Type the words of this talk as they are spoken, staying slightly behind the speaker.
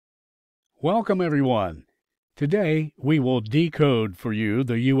Welcome, everyone. Today, we will decode for you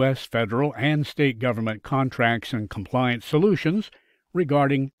the U.S. federal and state government contracts and compliance solutions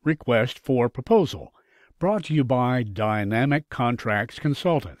regarding request for proposal, brought to you by Dynamic Contracts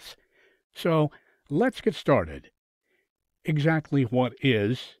Consultants. So, let's get started. Exactly what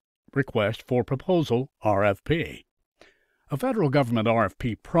is Request for Proposal, RFP? A federal government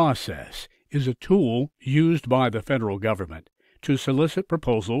RFP process is a tool used by the federal government to solicit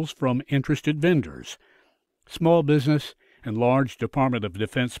proposals from interested vendors. Small business and large Department of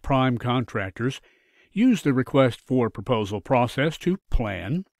Defense prime contractors use the request for proposal process to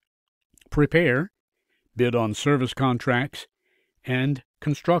plan, prepare, bid on service contracts, and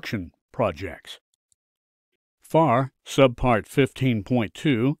construction projects. FAR Subpart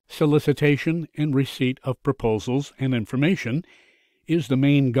 15.2, Solicitation and Receipt of Proposals and Information, is the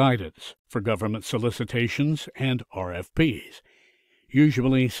main guidance for government solicitations and RFPs.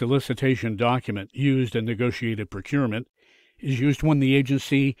 Usually, solicitation document used in negotiated procurement is used when the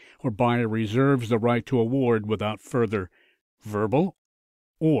agency or buyer reserves the right to award without further verbal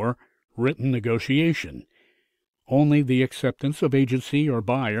or written negotiation. Only the acceptance of agency or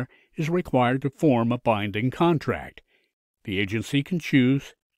buyer is required to form a binding contract. The agency can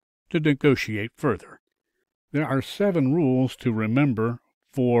choose to negotiate further. There are 7 rules to remember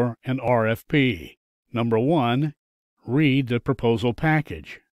for an RFP. Number 1. Read the proposal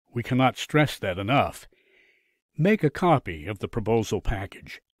package. We cannot stress that enough. Make a copy of the proposal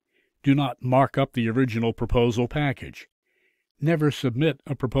package. Do not mark up the original proposal package. Never submit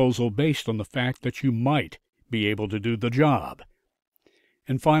a proposal based on the fact that you might be able to do the job.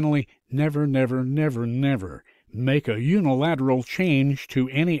 And finally, never make a unilateral change to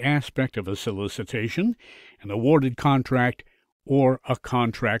any aspect of a solicitation, an awarded contract, or a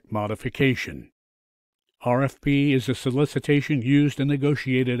contract modification. RFP is a solicitation used in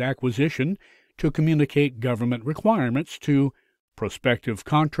negotiated acquisition to communicate government requirements to prospective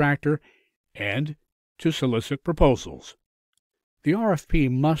contractor and to solicit proposals. The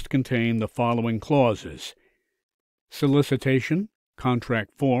RFP must contain the following clauses: solicitation,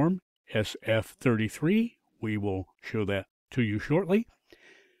 contract form, SF-33. We will show that to you shortly.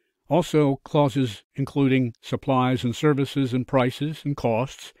 Also, clauses including supplies and services and prices and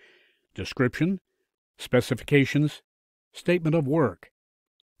costs, description, specifications, statement of work,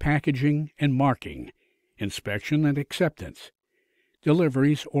 packaging and marking, inspection and acceptance,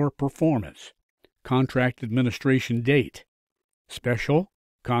 deliveries or performance, contract administration date, special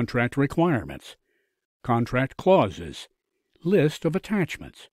contract requirements, contract clauses, list of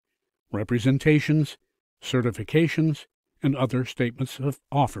attachments, representations, certifications, and other statements of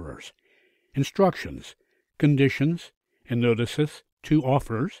offerers, instructions, conditions, and notices to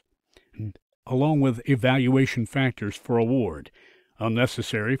offerers, along with evaluation factors for award,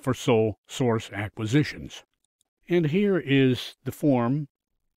 unnecessary for sole source acquisitions. And here is the form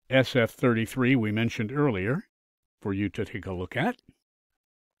SF-33 we mentioned earlier for you to take a look at.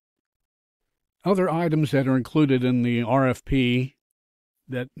 Other items that are included in the RFP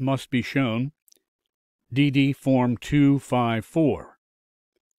that must be shown: DD Form 254,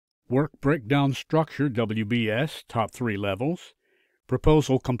 Work Breakdown Structure WBS, top 3 levels,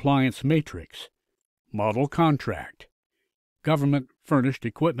 Proposal Compliance Matrix, Model Contract, Government Furnished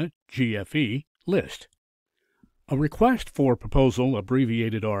Equipment GFE list. A request for proposal,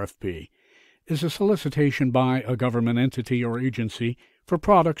 abbreviated RFP, is a solicitation by a government entity or agency for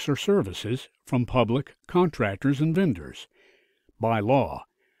products or services from public contractors and vendors. By law,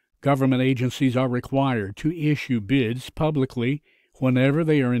 government agencies are required to issue bids publicly whenever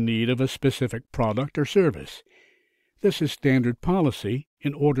they are in need of a specific product or service. This is standard policy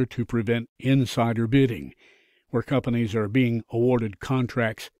in order to prevent insider bidding, where companies are being awarded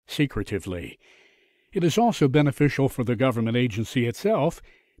contracts secretively. It is also beneficial for the government agency itself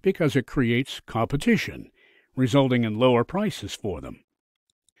because it creates competition, resulting in lower prices for them.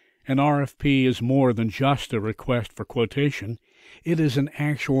 An RFP is more than just a request for quotation. It is an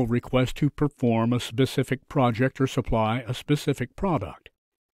actual request to perform a specific project or supply a specific product.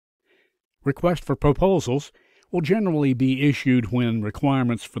 Request for proposals will generally be issued when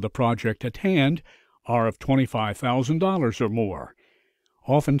requirements for the project at hand are of $25,000 or more.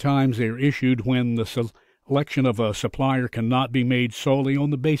 Oftentimes they are issued when the selection of a supplier cannot be made solely on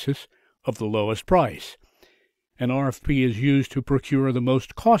the basis of the lowest price. An RFP is used to procure the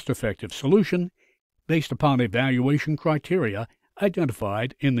most cost-effective solution based upon evaluation criteria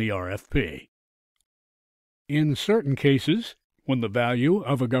identified in the RFP. In certain cases, when the value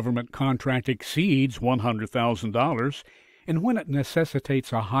of a government contract exceeds $100,000 and when it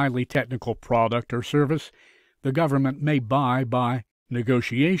necessitates a highly technical product or service, the government may buy by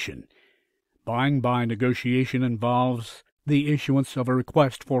negotiation. Buying by negotiation involves the issuance of a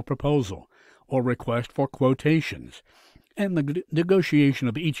request for proposal or request for quotations and the negotiation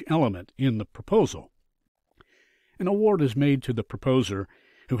of each element in the proposal. An award is made to the proposer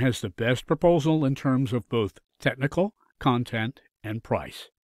who has the best proposal in terms of both technical, content, and price.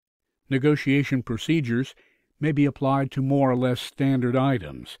 Negotiation procedures may be applied to more or less standard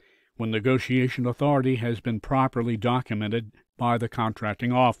items when negotiation authority has been properly documented by the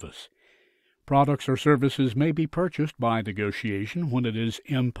contracting office. Products or services may be purchased by negotiation when it is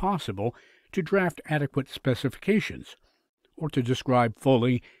impossible to draft adequate specifications or to describe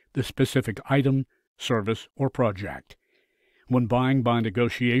fully the specific item, service, or project. When buying by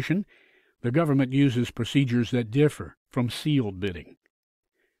negotiation, the government uses procedures that differ from sealed bidding.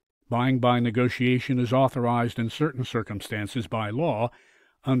 Buying by negotiation is authorized in certain circumstances by law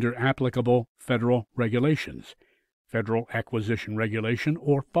under applicable federal regulations, Federal Acquisition Regulation,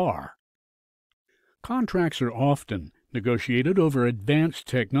 or FAR. Contracts are often negotiated over advanced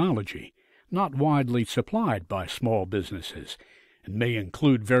technology, not widely supplied by small businesses, and may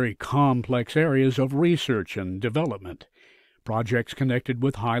include very complex areas of research and development, projects connected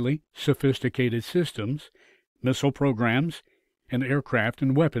with highly sophisticated systems, missile programs, and aircraft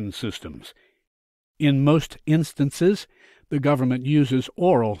and weapons systems. In most instances, the government uses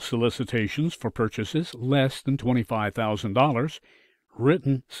oral solicitations for purchases less than $25,000,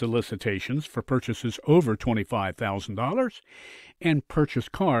 written solicitations for purchases over $25,000, and purchase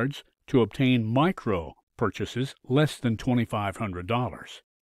cards to obtain micro purchases less than $2,500.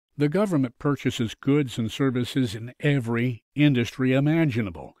 The government purchases goods and services in every industry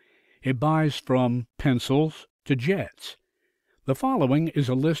imaginable. It buys from pencils to jets. The following is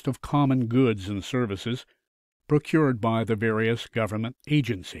a list of common goods and services procured by the various government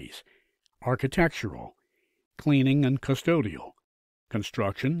agencies: architectural, cleaning and custodial,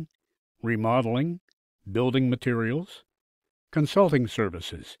 construction, remodeling, building materials, consulting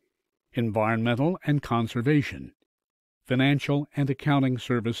services, environmental and conservation, financial and accounting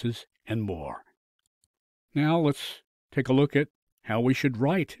services, and more. Now let's take a look at how we should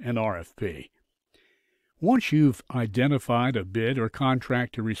write an RFP. Once you've identified a bid or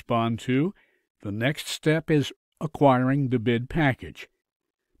contract to respond to, the next step is acquiring the bid package.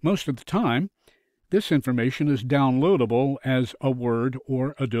 Most of the time, this information is downloadable as a Word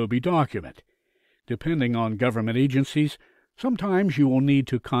or Adobe document. Depending on government agencies, sometimes you will need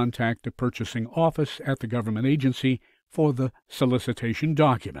to contact the purchasing office at the government agency for the solicitation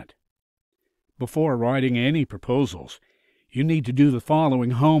document. Before writing any proposals, you need to do the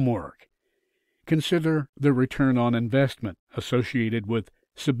following homework. Consider the return on investment associated with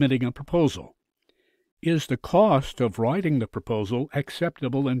submitting a proposal. Is the cost of writing the proposal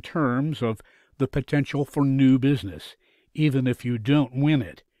acceptable in terms of the potential for new business, even if you don't win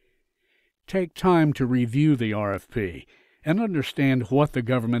it? Take time to review the RFP and understand what the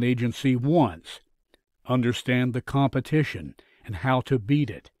government agency wants. Understand the competition and how to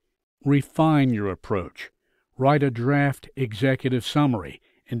beat it. Refine your approach. Write a draft executive summary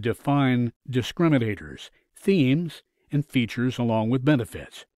and define discriminators, themes, and features along with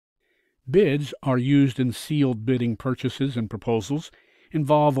benefits. Bids are used in sealed bidding. Purchases and proposals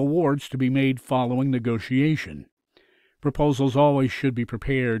involve awards to be made following negotiation. Proposals always should be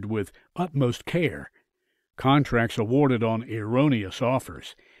prepared with utmost care. Contracts awarded on erroneous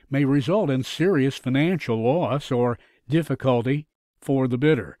offers may result in serious financial loss or difficulty for the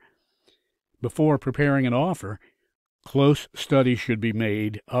bidder. Before preparing an offer, close study should be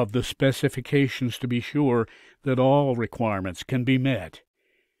made of the specifications to be sure that all requirements can be met.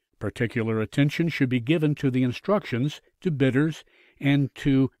 Particular attention should be given to the instructions to bidders and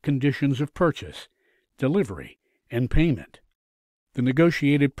to conditions of purchase, delivery, and payment. The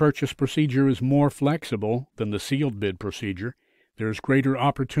negotiated purchase procedure is more flexible than the sealed bid procedure. There is greater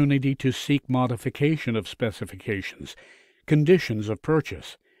opportunity to seek modification of specifications, conditions of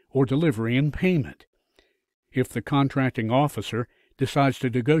purchase, or delivery and payment. If the contracting officer decides to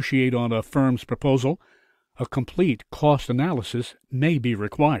negotiate on a firm's proposal, a complete cost analysis may be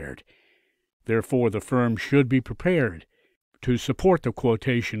required. Therefore, the firm should be prepared to support the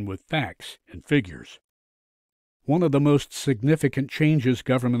quotation with facts and figures. One of the most significant changes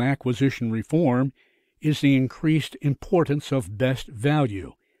government acquisition reform is the increased importance of best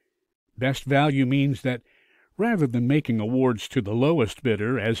value. Best value means that rather than making awards to the lowest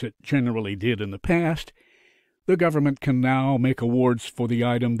bidder, as it generally did in the past, the government can now make awards for the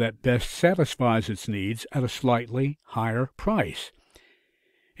item that best satisfies its needs at a slightly higher price.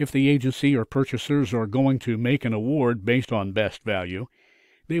 If the agency or purchasers are going to make an award based on best value,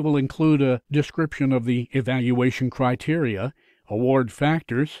 they will include a description of the evaluation criteria, award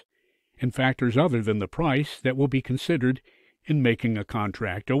factors, and factors other than the price that will be considered in making a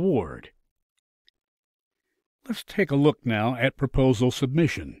contract award. Let's take a look now at proposal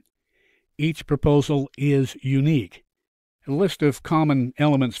submission. Each proposal is unique. A list of common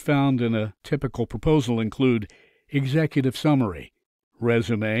elements found in a typical proposal include executive summary,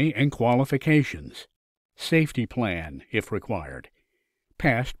 resume and qualifications, safety plan if required,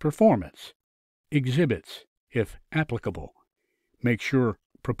 past performance, exhibits if applicable. Make sure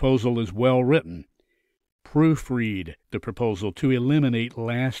proposal is well written. Proofread the proposal to eliminate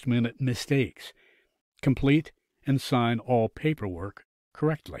last-minute mistakes. Complete and sign all paperwork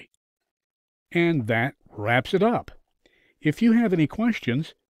correctly. And that wraps it up. If you have any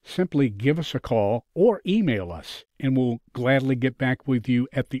questions, simply give us a call or email us, and we'll gladly get back with you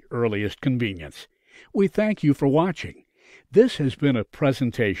at the earliest convenience. We thank you for watching. This has been a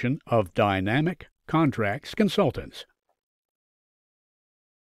presentation of Dynamic Contracts Consultants.